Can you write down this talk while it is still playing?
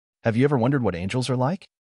Have you ever wondered what angels are like?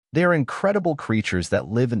 They are incredible creatures that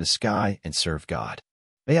live in the sky and serve God.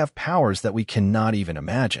 They have powers that we cannot even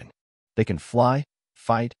imagine. They can fly,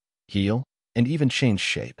 fight, heal, and even change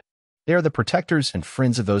shape. They are the protectors and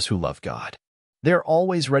friends of those who love God. They are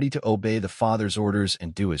always ready to obey the Father's orders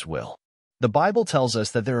and do His will. The Bible tells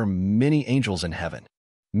us that there are many angels in heaven,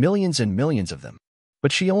 millions and millions of them,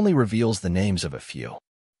 but she only reveals the names of a few.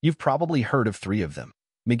 You've probably heard of three of them: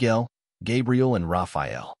 Miguel, Gabriel, and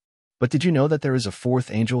Raphael. But did you know that there is a fourth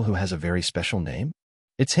angel who has a very special name?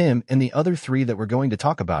 It's him and the other three that we're going to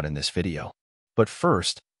talk about in this video. But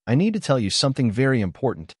first, I need to tell you something very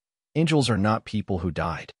important. Angels are not people who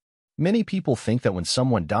died. Many people think that when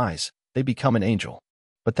someone dies, they become an angel.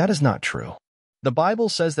 But that is not true. The Bible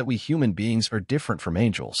says that we human beings are different from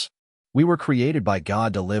angels. We were created by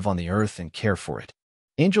God to live on the earth and care for it.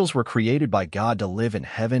 Angels were created by God to live in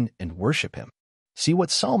heaven and worship Him. See what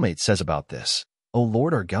Psalm 8 says about this. O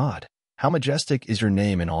Lord our God, how majestic is your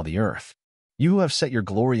name in all the earth. You who have set your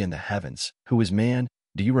glory in the heavens, who is man,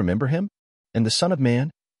 do you remember him? And the Son of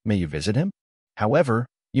Man, may you visit him? However,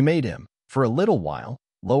 you made him, for a little while,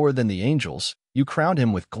 lower than the angels. You crowned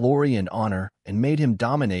him with glory and honor and made him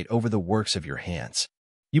dominate over the works of your hands.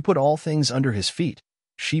 You put all things under his feet,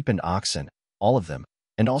 sheep and oxen, all of them,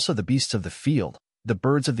 and also the beasts of the field, the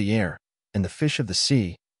birds of the air, and the fish of the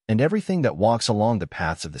sea, and everything that walks along the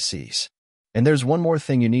paths of the seas. And there's one more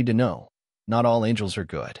thing you need to know. Not all angels are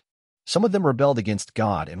good. Some of them rebelled against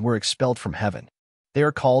God and were expelled from heaven. They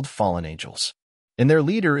are called fallen angels. And their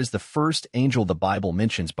leader is the first angel the Bible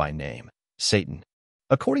mentions by name, Satan.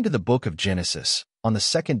 According to the book of Genesis, on the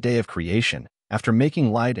second day of creation, after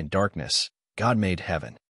making light and darkness, God made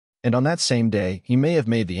heaven. And on that same day, He may have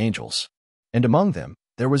made the angels. And among them,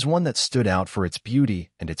 there was one that stood out for its beauty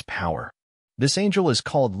and its power. This angel is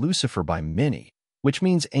called Lucifer by many, which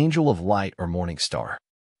means angel of light or morning star.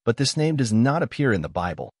 But this name does not appear in the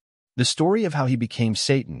Bible. The story of how he became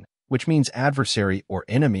Satan, which means adversary or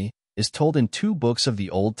enemy, is told in two books of the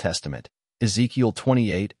Old Testament, Ezekiel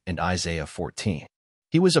 28 and Isaiah 14.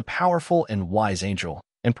 He was a powerful and wise angel,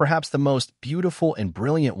 and perhaps the most beautiful and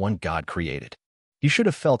brilliant one God created. He should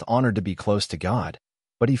have felt honored to be close to God,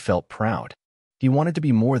 but he felt proud. He wanted to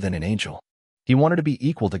be more than an angel. He wanted to be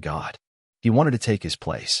equal to God. He wanted to take His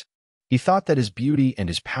place. He thought that his beauty and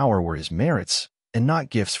his power were his merits and not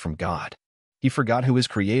gifts from God. He forgot who his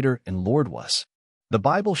Creator and Lord was. The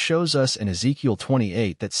Bible shows us in Ezekiel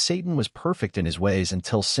 28 that Satan was perfect in his ways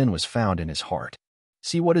until sin was found in his heart.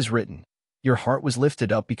 See what is written. Your heart was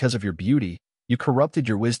lifted up because of your beauty. You corrupted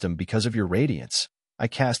your wisdom because of your radiance. I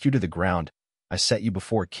cast you to the ground. I set you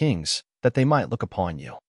before kings, that they might look upon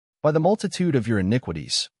you. By the multitude of your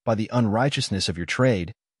iniquities, by the unrighteousness of your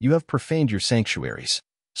trade, you have profaned your sanctuaries.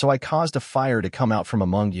 So I caused a fire to come out from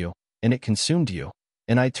among you, and it consumed you,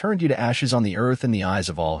 and I turned you to ashes on the earth in the eyes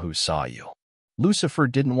of all who saw you. Lucifer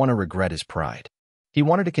didn't want to regret his pride. He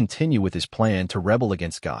wanted to continue with his plan to rebel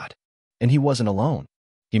against God. And he wasn't alone.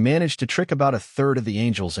 He managed to trick about a third of the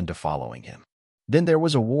angels into following him. Then there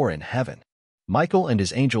was a war in heaven. Michael and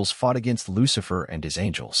his angels fought against Lucifer and his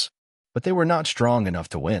angels. But they were not strong enough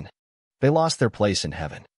to win. They lost their place in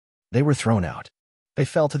heaven. They were thrown out. They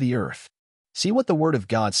fell to the earth. See what the Word of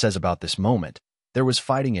God says about this moment. There was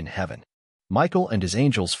fighting in heaven. Michael and his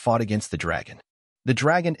angels fought against the dragon. The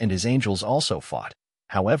dragon and his angels also fought.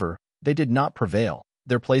 However, they did not prevail.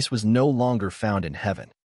 Their place was no longer found in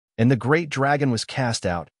heaven. And the great dragon was cast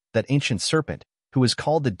out, that ancient serpent, who is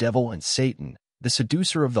called the devil and Satan, the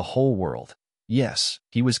seducer of the whole world. Yes,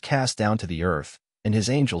 he was cast down to the earth, and his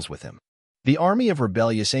angels with him. The army of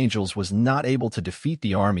rebellious angels was not able to defeat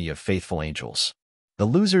the army of faithful angels. The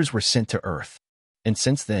losers were sent to earth. And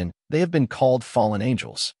since then, they have been called fallen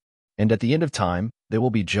angels. And at the end of time, they will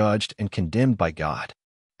be judged and condemned by God.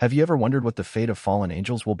 Have you ever wondered what the fate of fallen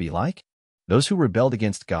angels will be like? Those who rebelled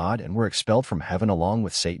against God and were expelled from heaven along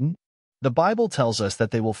with Satan? The Bible tells us that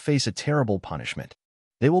they will face a terrible punishment.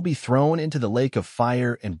 They will be thrown into the lake of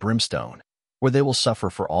fire and brimstone, where they will suffer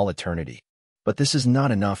for all eternity. But this is not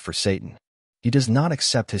enough for Satan. He does not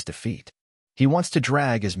accept his defeat. He wants to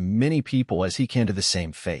drag as many people as he can to the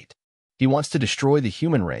same fate. He wants to destroy the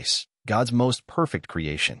human race, God's most perfect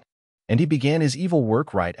creation. And he began his evil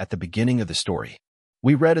work right at the beginning of the story.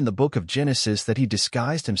 We read in the book of Genesis that he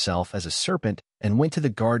disguised himself as a serpent and went to the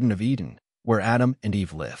Garden of Eden, where Adam and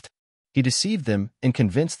Eve lived. He deceived them and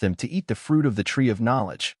convinced them to eat the fruit of the tree of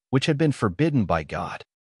knowledge, which had been forbidden by God.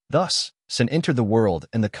 Thus, sin entered the world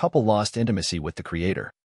and the couple lost intimacy with the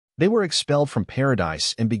Creator. They were expelled from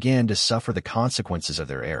paradise and began to suffer the consequences of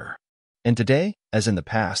their error. And today, as in the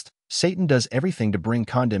past, Satan does everything to bring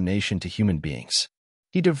condemnation to human beings.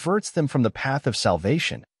 He diverts them from the path of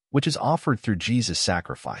salvation which is offered through Jesus'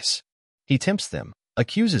 sacrifice. He tempts them,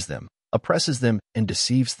 accuses them, oppresses them, and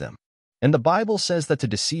deceives them. And the Bible says that to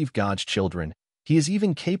deceive God's children, he is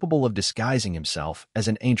even capable of disguising himself as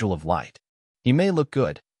an angel of light. He may look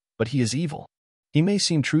good, but he is evil. He may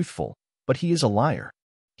seem truthful, but he is a liar.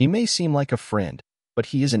 He may seem like a friend, but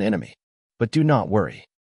he is an enemy. But do not worry.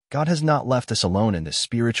 God has not left us alone in this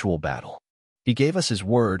spiritual battle. He gave us his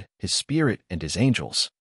word, his spirit, and his angels.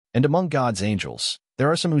 And among God's angels,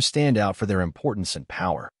 there are some who stand out for their importance and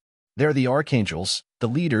power. They are the archangels, the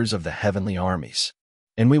leaders of the heavenly armies.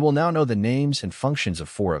 And we will now know the names and functions of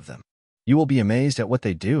 4 of them. You will be amazed at what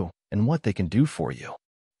they do and what they can do for you.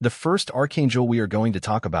 The first archangel we are going to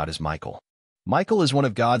talk about is Michael. Michael is one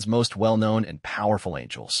of God's most well-known and powerful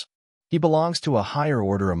angels. He belongs to a higher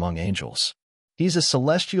order among angels. He's a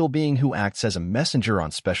celestial being who acts as a messenger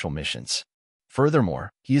on special missions.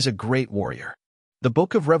 Furthermore, he is a great warrior. The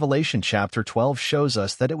book of Revelation chapter 12 shows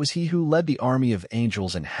us that it was he who led the army of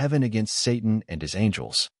angels in heaven against Satan and his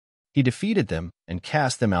angels. He defeated them and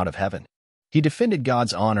cast them out of heaven. He defended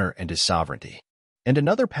God's honor and his sovereignty. And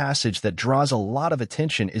another passage that draws a lot of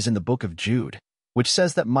attention is in the book of Jude, which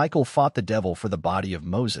says that Michael fought the devil for the body of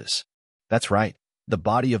Moses. That's right, the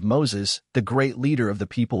body of Moses, the great leader of the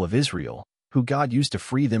people of Israel, who God used to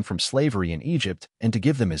free them from slavery in Egypt and to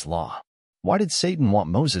give them his law. Why did Satan want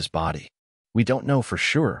Moses' body? We don't know for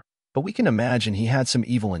sure, but we can imagine he had some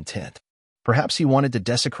evil intent. Perhaps he wanted to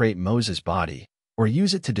desecrate Moses' body or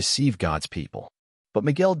use it to deceive God's people. But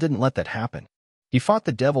Miguel didn't let that happen. He fought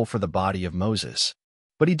the devil for the body of Moses.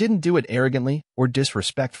 But he didn't do it arrogantly or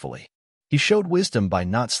disrespectfully. He showed wisdom by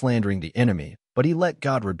not slandering the enemy, but he let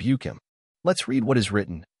God rebuke him. Let's read what is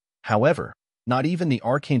written. However, not even the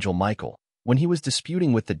archangel Michael, when he was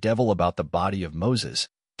disputing with the devil about the body of Moses,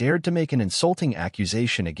 dared to make an insulting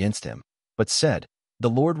accusation against him, but said, "The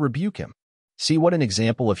Lord rebuke him." See what an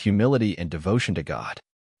example of humility and devotion to God.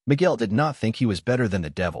 Miguel did not think he was better than the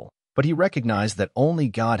devil, but he recognized that only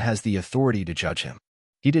God has the authority to judge him.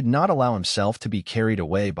 He did not allow himself to be carried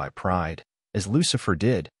away by pride, as Lucifer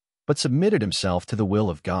did, but submitted himself to the will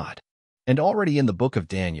of God. And already in the book of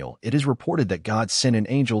Daniel, it is reported that God sent an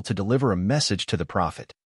angel to deliver a message to the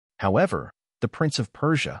prophet. However, the prince of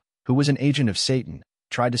Persia, who was an agent of Satan,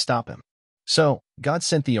 tried to stop him. So, God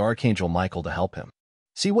sent the archangel Michael to help him.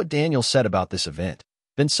 See what Daniel said about this event.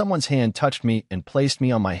 Then someone's hand touched me and placed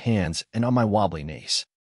me on my hands and on my wobbly knees.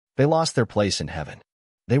 They lost their place in heaven.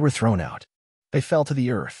 They were thrown out. They fell to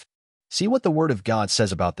the earth. See what the word of God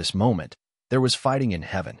says about this moment. There was fighting in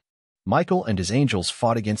heaven. Michael and his angels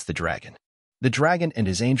fought against the dragon. The dragon and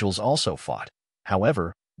his angels also fought.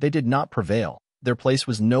 However, they did not prevail. Their place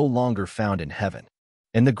was no longer found in heaven.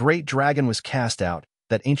 And the great dragon was cast out,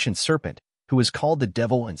 that ancient serpent, who is called the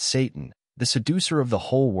devil and Satan, the seducer of the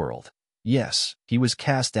whole world. Yes, he was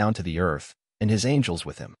cast down to the earth, and his angels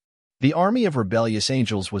with him. The army of rebellious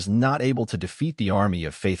angels was not able to defeat the army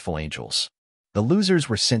of faithful angels. The losers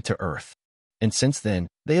were sent to earth. And since then,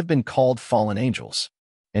 they have been called fallen angels.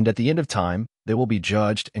 And at the end of time, they will be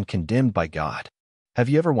judged and condemned by God. Have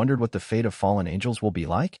you ever wondered what the fate of fallen angels will be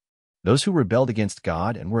like? Those who rebelled against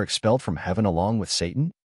God and were expelled from heaven along with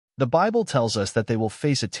Satan? The Bible tells us that they will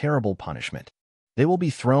face a terrible punishment. They will be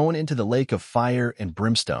thrown into the lake of fire and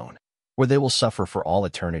brimstone, where they will suffer for all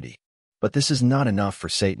eternity. But this is not enough for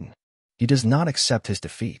Satan. He does not accept his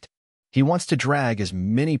defeat. He wants to drag as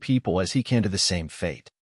many people as he can to the same fate.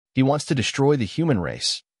 He wants to destroy the human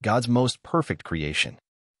race, God's most perfect creation.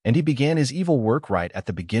 And he began his evil work right at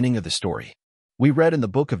the beginning of the story. We read in the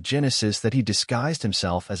book of Genesis that he disguised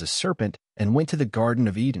himself as a serpent and went to the Garden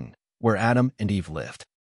of Eden, where Adam and Eve lived.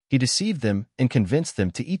 He deceived them and convinced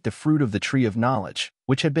them to eat the fruit of the tree of knowledge,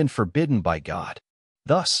 which had been forbidden by God.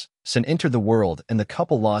 Thus, sin entered the world and the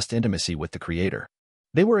couple lost intimacy with the Creator.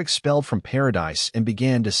 They were expelled from paradise and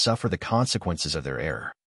began to suffer the consequences of their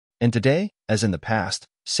error. And today, as in the past,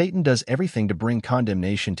 Satan does everything to bring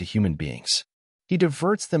condemnation to human beings. He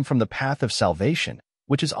diverts them from the path of salvation,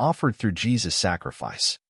 which is offered through Jesus'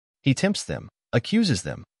 sacrifice. He tempts them, accuses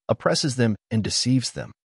them, oppresses them, and deceives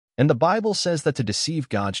them. And the Bible says that to deceive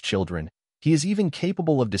God's children, he is even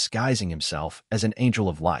capable of disguising himself as an angel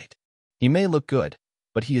of light. He may look good,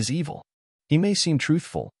 but he is evil. He may seem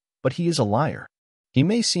truthful, but he is a liar. He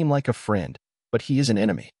may seem like a friend, but he is an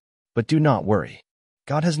enemy. But do not worry.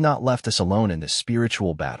 God has not left us alone in this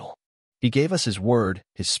spiritual battle. He gave us his word,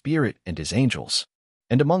 his spirit, and his angels.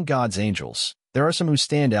 And among God's angels, there are some who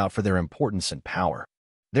stand out for their importance and power.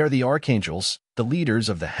 They are the archangels, the leaders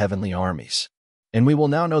of the heavenly armies. And we will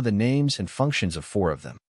now know the names and functions of 4 of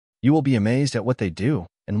them. You will be amazed at what they do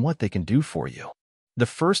and what they can do for you. The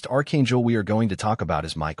first archangel we are going to talk about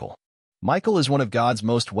is Michael. Michael is one of God's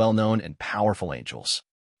most well-known and powerful angels.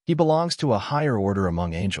 He belongs to a higher order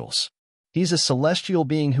among angels. He's a celestial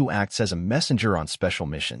being who acts as a messenger on special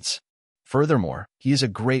missions. Furthermore, he is a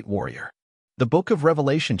great warrior. The book of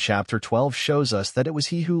Revelation chapter 12 shows us that it was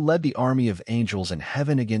he who led the army of angels in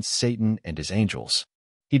heaven against Satan and his angels.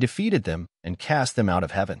 He defeated them and cast them out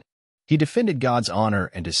of heaven. He defended God's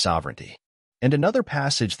honor and his sovereignty. And another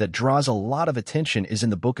passage that draws a lot of attention is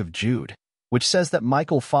in the book of Jude, which says that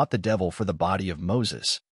Michael fought the devil for the body of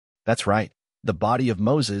Moses. That's right, the body of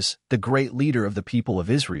Moses, the great leader of the people of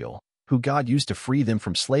Israel, who God used to free them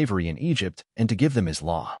from slavery in Egypt and to give them his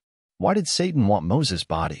law. Why did Satan want Moses'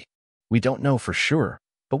 body? We don't know for sure,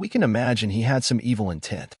 but we can imagine he had some evil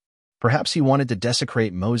intent. Perhaps he wanted to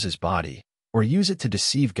desecrate Moses' body or use it to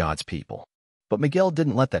deceive God's people. But Miguel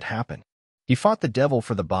didn't let that happen. He fought the devil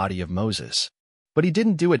for the body of Moses. But he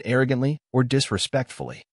didn't do it arrogantly or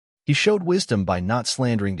disrespectfully. He showed wisdom by not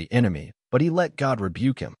slandering the enemy, but he let God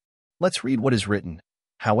rebuke him. Let's read what is written.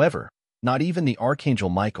 However, not even the archangel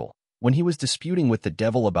Michael, when he was disputing with the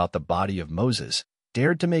devil about the body of Moses,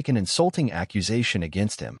 dared to make an insulting accusation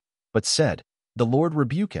against him, but said, "The Lord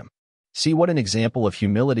rebuke him." See what an example of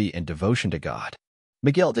humility and devotion to God.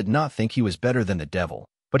 Miguel did not think he was better than the devil,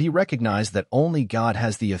 but he recognized that only God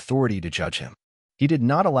has the authority to judge him. He did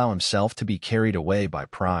not allow himself to be carried away by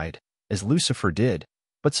pride, as Lucifer did,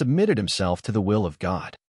 but submitted himself to the will of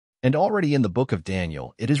God. And already in the book of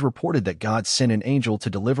Daniel, it is reported that God sent an angel to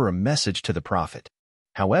deliver a message to the prophet.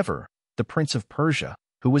 However, the prince of Persia,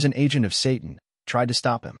 who was an agent of Satan, tried to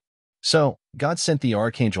stop him. So, God sent the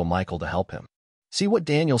archangel Michael to help him. See what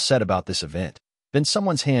Daniel said about this event. Then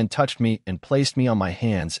someone's hand touched me and placed me on my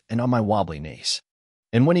hands and on my wobbly knees.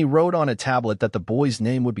 And when he wrote on a tablet that the boy's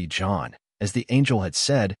name would be John, as the angel had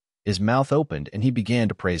said, his mouth opened and he began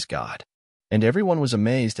to praise God. And everyone was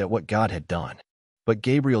amazed at what God had done. But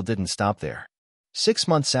Gabriel didn't stop there. 6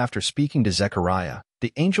 months after speaking to Zechariah,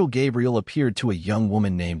 the angel Gabriel appeared to a young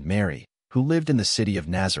woman named Mary, who lived in the city of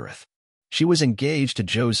Nazareth. She was engaged to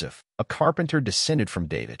Joseph, a carpenter descended from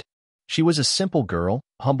David. She was a simple girl,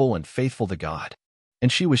 humble and faithful to God.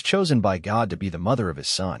 And she was chosen by God to be the mother of his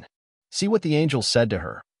son. See what the angel said to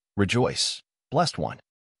her. "Rejoice, blessed one.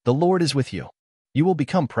 The Lord is with you. You will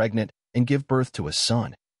become pregnant and give birth to a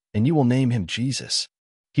son, and you will name him Jesus.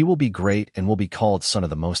 He will be great and will be called Son of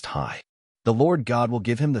the Most High. The Lord God will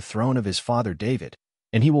give him the throne of his father David,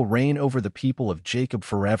 and he will reign over the people of Jacob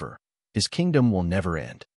forever. His kingdom will never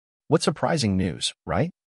end." What surprising news,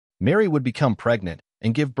 right? Mary would become pregnant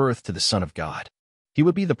and give birth to the Son of God. He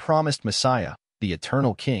would be the promised Messiah, the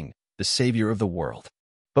eternal King, the Savior of the world.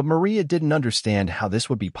 But Maria didn't understand how this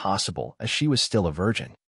would be possible as she was still a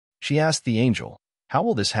virgin. She asked the angel, "How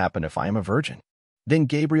will this happen if I am a virgin?" Then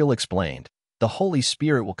Gabriel explained, "The Holy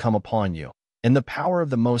Spirit will come upon you, and the power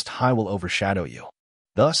of the Most High will overshadow you.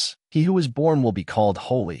 Thus, he who is born will be called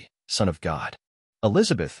Holy, Son of God."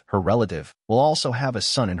 Elizabeth, her relative, will also have a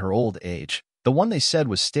son in her old age. The one they said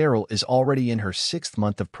was sterile is already in her 6th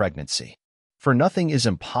month of pregnancy. For nothing is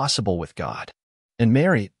impossible with God. And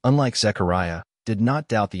Mary, unlike Zechariah, did not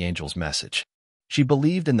doubt the angel's message. She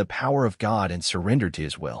believed in the power of God and surrendered to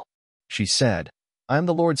his will. She said, "I am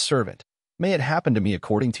the Lord's servant. May it happen to me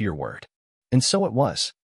according to your word." And so it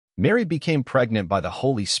was. Mary became pregnant by the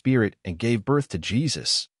Holy Spirit and gave birth to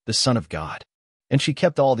Jesus, the Son of God. And she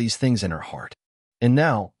kept all these things in her heart. And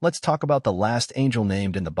now, let's talk about the last angel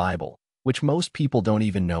named in the Bible, which most people don't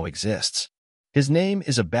even know exists. His name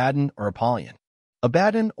is Abaddon or Apollyon.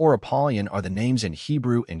 Abaddon or Apollyon are the names in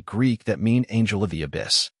Hebrew and Greek that mean angel of the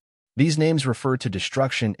abyss. These names refer to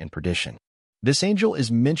destruction and perdition. This angel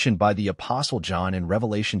is mentioned by the Apostle John in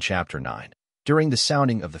Revelation chapter 9, during the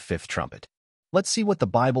sounding of the 5th trumpet. Let's see what the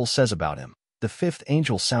Bible says about him. "The 5th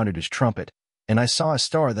angel sounded his trumpet, and I saw a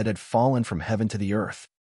star that had fallen from heaven to the earth.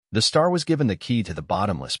 The star was given the key to the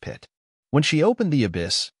bottomless pit. When she opened the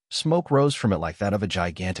abyss, smoke rose from it like that of a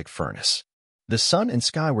gigantic furnace. The sun and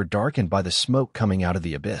sky were darkened by the smoke coming out of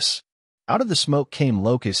the abyss. Out of the smoke came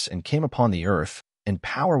locusts and came upon the earth, and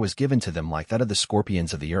power was given to them like that of the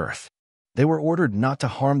scorpions of the earth. They were ordered not to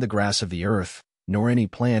harm the grass of the earth, nor any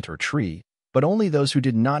plant or tree, but only those who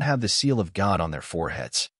did not have the seal of God on their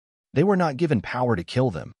foreheads. They were not given power to kill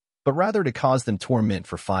them, but rather to cause them torment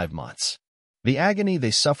for 5 months. The agony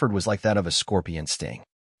they suffered was like that of a scorpion sting.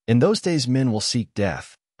 In those days men will seek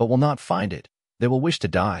death, but will not find it. They will wish to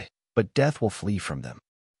die, but death will flee from them.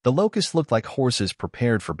 The locusts looked like horses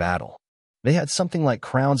prepared for battle. They had something like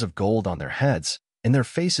crowns of gold on their heads, and their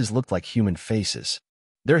faces looked like human faces.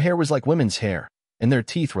 Their hair was like women's hair, and their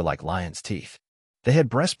teeth were like lions' teeth. They had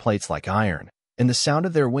breastplates like iron, and the sound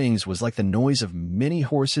of their wings was like the noise of many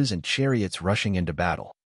horses and chariots rushing into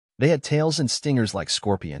battle. They had tails and stingers like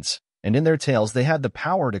scorpions, and in their tails they had the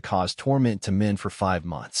power to cause torment to men for 5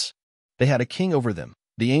 months. They had a king over them,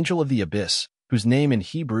 the angel of the abyss, whose name in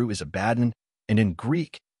Hebrew is Abaddon, and in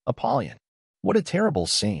Greek, Apollyon. What a terrible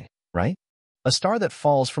scene, right? A star that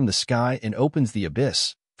falls from the sky and opens the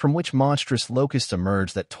abyss, from which monstrous locusts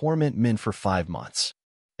emerge that torment men for 5 months.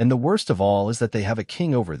 And the worst of all is that they have a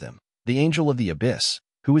king over them, the angel of the abyss,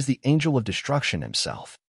 who is the angel of destruction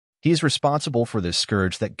himself. He is responsible for this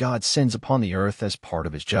scourge that God sends upon the earth as part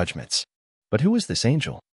of his judgments. But who is this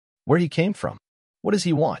angel? Where he came from? What does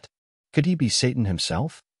he want? Could he be Satan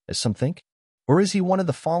himself, as some think? Or is he one of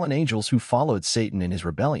the fallen angels who followed Satan in his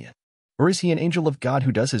rebellion? Or is he an angel of God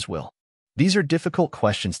who does his will? These are difficult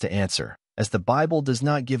questions to answer, as the Bible does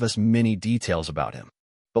not give us many details about him.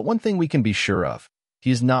 But one thing we can be sure of,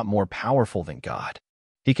 he is not more powerful than God.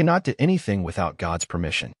 He cannot do anything without God's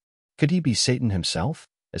permission. Could he be Satan himself,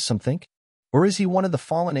 as some think? Or is he one of the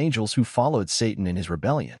fallen angels who followed Satan in his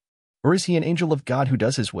rebellion? Or is he an angel of God who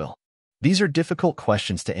does his will? These are difficult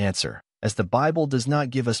questions to answer, as the Bible does not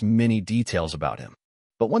give us many details about him.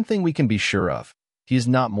 But one thing we can be sure of, he is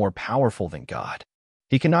not more powerful than God.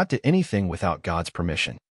 He cannot do anything without God's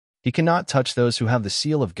permission. He cannot touch those who have the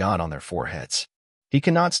seal of God on their foreheads. He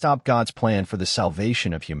cannot stop God's plan for the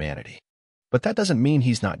salvation of humanity. But that doesn't mean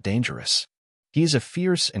he's not dangerous. He is a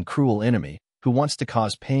fierce and cruel enemy who wants to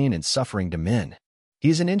cause pain and suffering to men.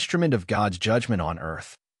 He is an instrument of God's judgment on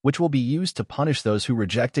earth, which will be used to punish those who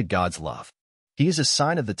rejected God's love. He is a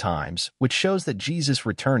sign of the times, which shows that Jesus'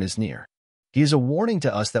 return is near. He is a warning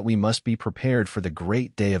to us that we must be prepared for the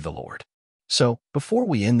great day of the Lord. So, before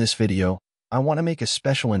we end this video, I want to make a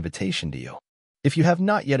special invitation to you. If you have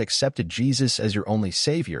not yet accepted Jesus as your only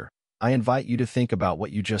Savior, I invite you to think about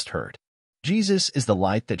what you just heard. Jesus is the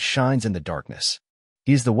light that shines in the darkness.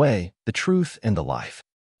 He is the way, the truth, and the life.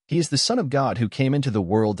 He is the Son of God who came into the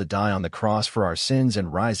world to die on the cross for our sins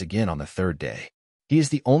and rise again on the 3rd day. He is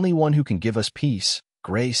the only one who can give us peace,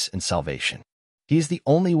 grace, and salvation. He is the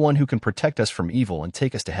only one who can protect us from evil and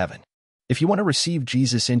take us to heaven. If you want to receive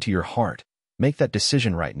Jesus into your heart, make that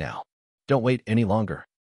decision right now. Don't wait any longer.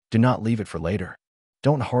 Do not leave it for later.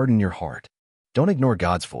 Don't harden your heart. Don't ignore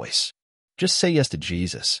God's voice. Just say yes to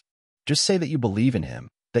Jesus. Just say that you believe in him,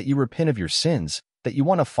 that you repent of your sins, that you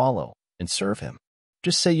want to follow and serve him.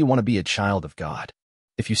 Just say you want to be a child of God.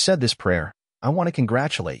 If you said this prayer, I want to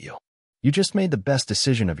congratulate you. You just made the best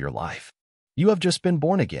decision of your life. You have just been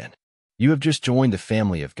born again. You have just joined the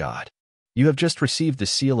family of God. You have just received the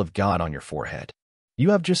seal of God on your forehead.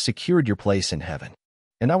 You have just secured your place in heaven.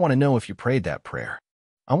 And I want to know if you prayed that prayer.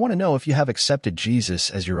 I want to know if you have accepted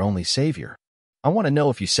Jesus as your only Savior. I want to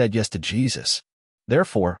know if you said yes to Jesus.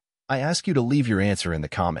 Therefore, I ask you to leave your answer in the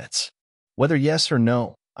comments. Whether yes or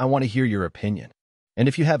no, I want to hear your opinion. And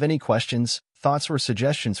if you have any questions, thoughts, or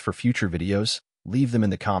suggestions for future videos, leave them in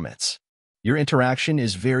the comments. Your interaction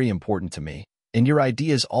is very important to me, and your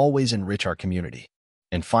ideas always enrich our community.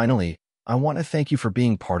 And finally, I want to thank you for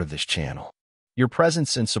being part of this channel. Your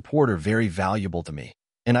presence and support are very valuable to me,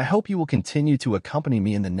 and I hope you will continue to accompany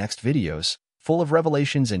me in the next videos, full of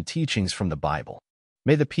revelations and teachings from the Bible.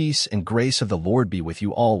 May the peace and grace of the Lord be with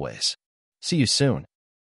you always. See you soon.